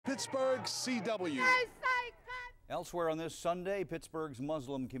Pittsburgh CW. Elsewhere on this Sunday, Pittsburgh's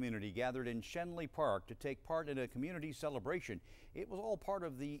Muslim community gathered in Schenley Park to take part in a community celebration. It was all part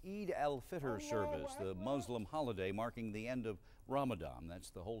of the ul-Fitr service, the Muslim holiday marking the end of Ramadan. That's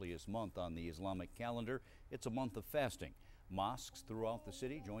the holiest month on the Islamic calendar. It's a month of fasting. Mosques throughout the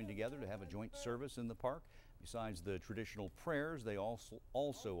city joined together to have a joint service in the park. Besides the traditional prayers, they also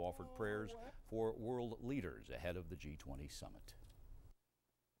offered prayers for world leaders ahead of the G20 summit.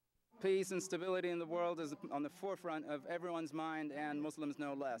 Peace and stability in the world is on the forefront of everyone's mind, and Muslims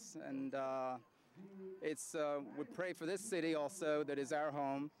no less. And we pray for this city also, that is our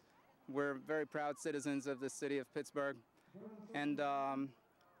home. We're very proud citizens of the city of Pittsburgh. And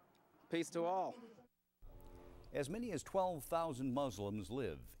peace to all. As many as 12,000 Muslims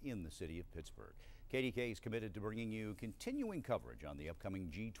live in the city of Pittsburgh. KDK is committed to bringing you continuing coverage on the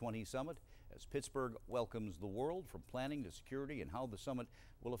upcoming G20 summit as Pittsburgh welcomes the world, from planning to security and how the summit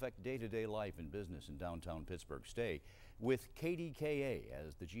will affect day-to-day life and business in downtown Pittsburgh. Stay with KDKA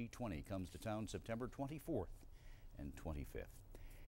as the G20 comes to town September 24th and 25th.